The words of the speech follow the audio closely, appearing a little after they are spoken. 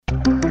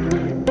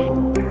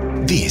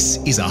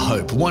This is a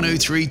Hope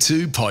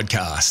 1032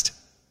 podcast.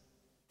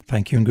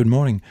 Thank you and good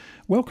morning.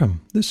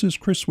 Welcome. This is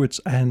Chris Witts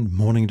and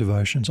Morning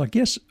Devotions. I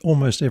guess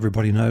almost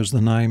everybody knows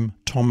the name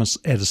Thomas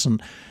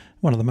Edison,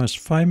 one of the most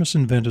famous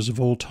inventors of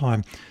all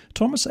time.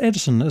 Thomas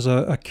Edison, as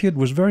a kid,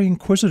 was very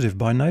inquisitive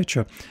by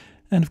nature.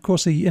 And of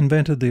course, he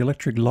invented the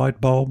electric light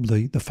bulb,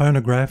 the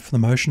phonograph, the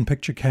motion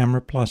picture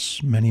camera,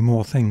 plus many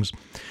more things.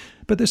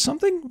 But there's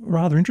something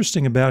rather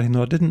interesting about him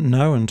that I didn't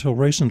know until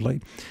recently.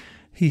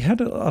 He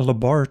had a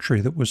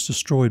laboratory that was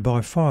destroyed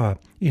by fire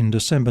in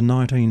December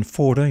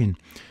 1914.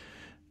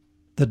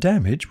 The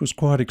damage was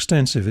quite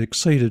extensive. It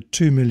exceeded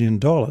 $2 million,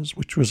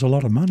 which was a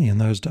lot of money in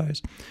those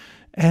days.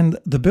 And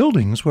the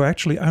buildings were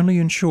actually only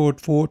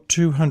insured for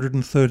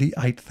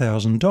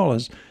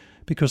 $238,000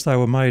 because they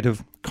were made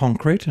of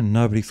concrete and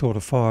nobody thought a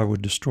fire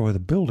would destroy the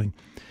building.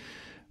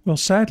 Well,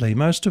 sadly,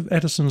 most of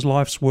Edison's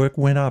life's work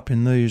went up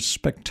in these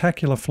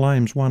spectacular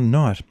flames one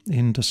night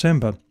in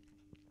December.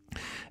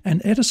 And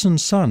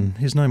Edison's son,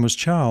 his name was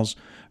Charles,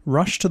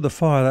 rushed to the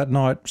fire that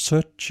night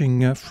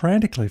searching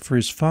frantically for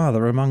his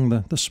father among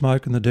the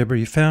smoke and the debris.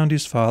 He found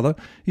his father.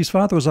 His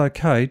father was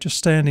okay, just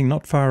standing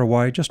not far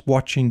away, just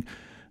watching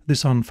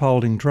this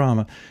unfolding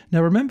drama.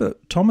 Now remember,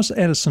 Thomas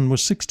Edison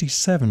was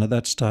 67 at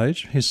that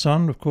stage. His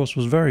son, of course,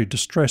 was very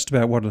distressed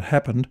about what had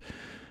happened.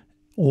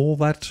 All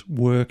that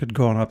work had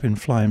gone up in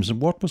flames,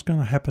 and what was going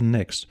to happen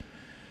next?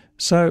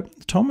 So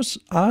Thomas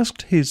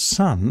asked his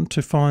son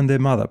to find their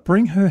mother.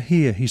 "Bring her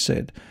here," he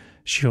said.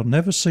 "She'll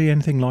never see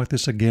anything like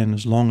this again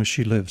as long as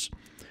she lives."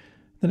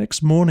 The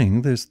next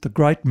morning, the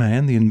great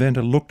man, the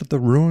inventor, looked at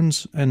the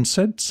ruins and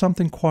said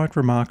something quite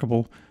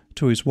remarkable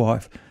to his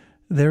wife.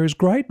 "There is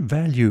great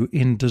value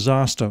in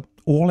disaster.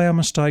 All our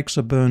mistakes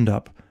are burned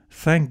up.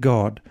 Thank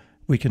God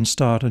we can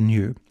start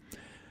anew."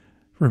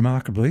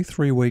 Remarkably,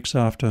 3 weeks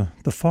after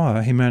the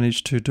fire, he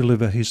managed to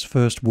deliver his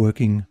first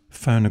working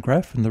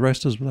phonograph, and the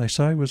rest, as they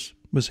say, was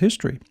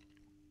history.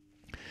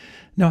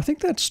 Now, I think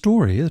that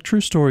story, the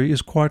true story,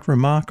 is quite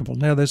remarkable.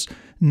 Now, there's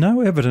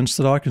no evidence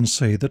that I can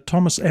see that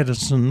Thomas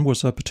Edison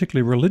was a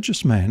particularly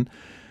religious man,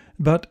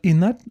 but in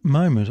that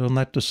moment, on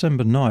that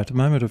December night, a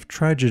moment of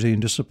tragedy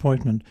and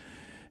disappointment,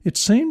 it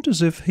seemed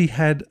as if he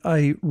had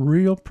a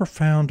real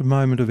profound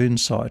moment of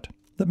insight.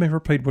 Let me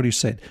repeat what he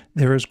said.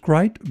 "There is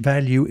great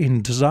value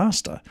in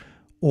disaster.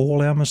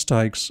 All our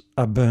mistakes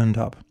are burned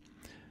up."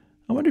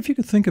 I wonder if you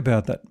could think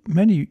about that.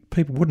 Many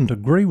people wouldn't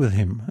agree with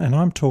him, and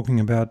I'm talking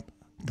about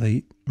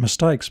the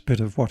mistakes bit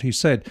of what he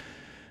said,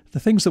 the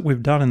things that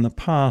we've done in the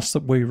past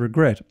that we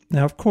regret.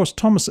 Now, of course,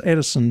 Thomas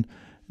Edison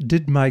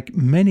did make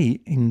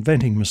many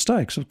inventing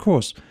mistakes, of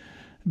course,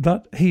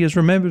 but he is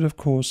remembered, of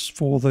course,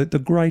 for the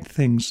great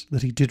things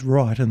that he did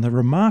right and the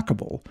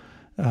remarkable,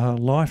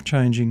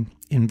 life-changing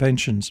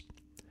inventions.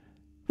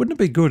 Wouldn't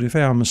it be good if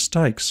our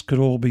mistakes could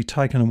all be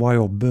taken away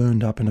or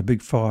burned up in a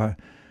big fire,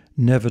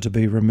 never to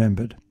be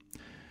remembered?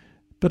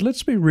 But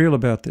let's be real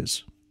about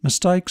this.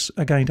 Mistakes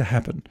are going to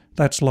happen.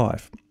 That's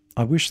life.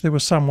 I wish there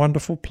was some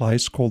wonderful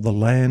place called the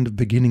land of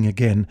beginning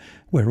again,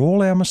 where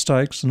all our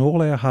mistakes and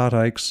all our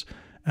heartaches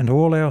and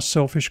all our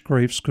selfish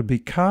griefs could be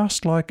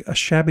cast like a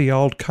shabby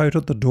old coat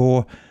at the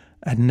door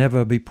and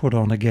never be put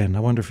on again. I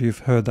wonder if you've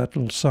heard that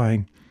little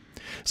saying.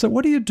 So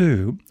what do you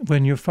do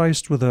when you're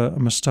faced with a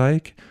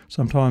mistake,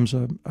 sometimes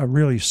a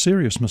really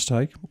serious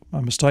mistake,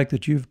 a mistake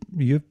that you've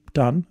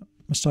done, a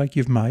mistake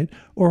you've made,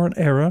 or an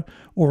error,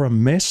 or a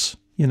mess,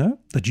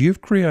 that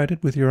you've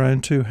created with your own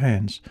two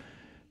hands?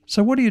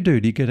 So what do you do?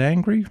 Do you get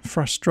angry,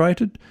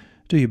 frustrated?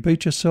 Do you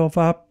beat yourself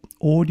up?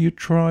 Or do you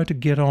try to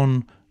get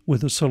on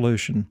with a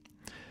solution?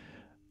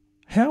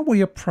 How we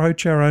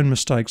approach our own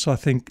mistakes, I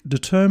think,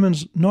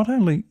 determines not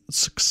only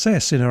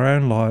success in our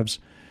own lives,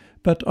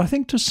 but I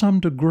think to some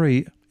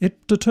degree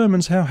it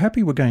determines how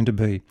happy we're going to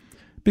be,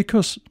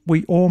 because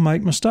we all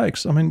make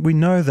mistakes. I mean, we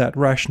know that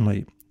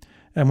rationally.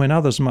 And when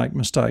others make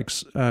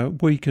mistakes,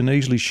 we can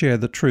easily share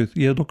the truth.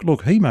 Yeah,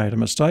 look, he made a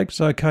mistake. It's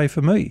okay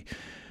for me.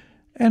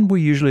 And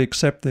we usually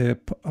accept their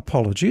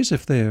apologies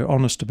if they're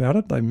honest about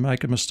it. They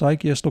make a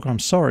mistake. Yes, look, I'm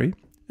sorry.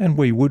 And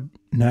we would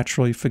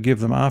naturally forgive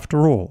them.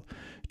 After all,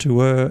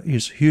 to err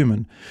is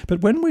human.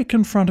 But when we're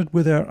confronted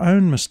with our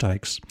own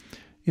mistakes,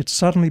 it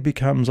suddenly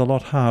becomes a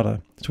lot harder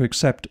to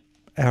accept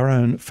our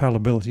own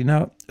fallibility.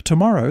 Now,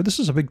 tomorrow, this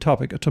is a big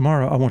topic.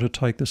 Tomorrow, I want to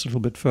take this a little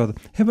bit further.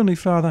 Heavenly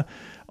Father,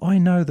 I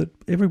know that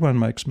everyone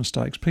makes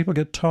mistakes. People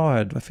get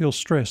tired. They feel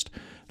stressed.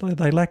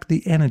 They lack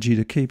the energy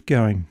to keep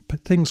going.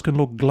 But things can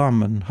look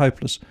glum and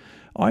hopeless.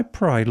 I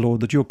pray,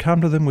 Lord, that you'll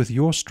come to them with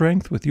your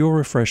strength, with your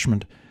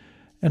refreshment.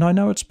 And I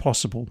know it's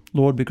possible,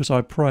 Lord, because I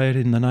pray it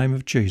in the name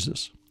of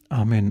Jesus.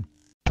 Amen.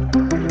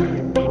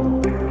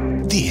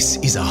 This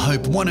is a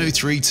Hope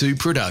 1032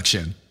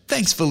 production.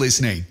 Thanks for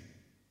listening.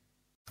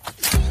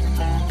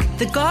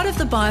 The God of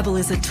the Bible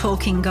is a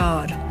talking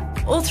God.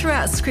 All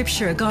throughout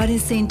Scripture, God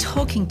is seen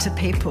talking to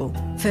people,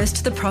 first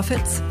to the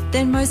prophets,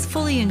 then most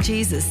fully in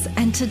Jesus,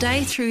 and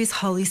today through his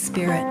Holy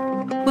Spirit.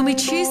 When we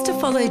choose to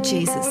follow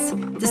Jesus,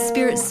 the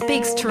Spirit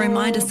speaks to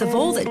remind us of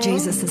all that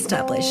Jesus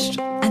established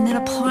and then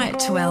apply it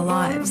to our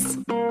lives.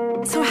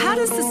 So how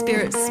does the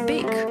Spirit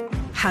speak?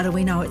 How do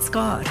we know it's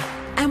God?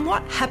 and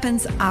what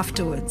happens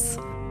afterwards.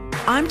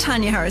 I'm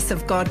Tanya Harris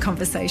of God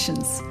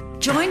Conversations.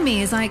 Join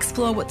me as I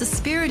explore what the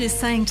Spirit is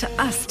saying to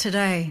us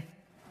today.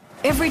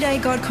 Everyday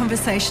God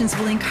Conversations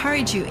will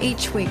encourage you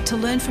each week to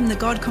learn from the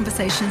God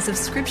Conversations of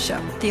Scripture,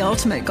 the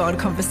ultimate God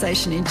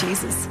conversation in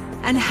Jesus,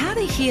 and how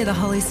to hear the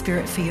Holy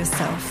Spirit for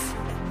yourself.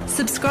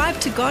 Subscribe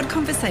to God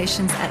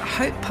Conversations at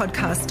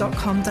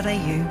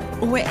hopepodcast.com.au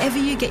or wherever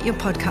you get your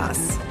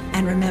podcasts.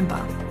 And remember,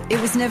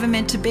 it was never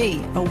meant to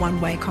be a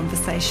one-way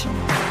conversation.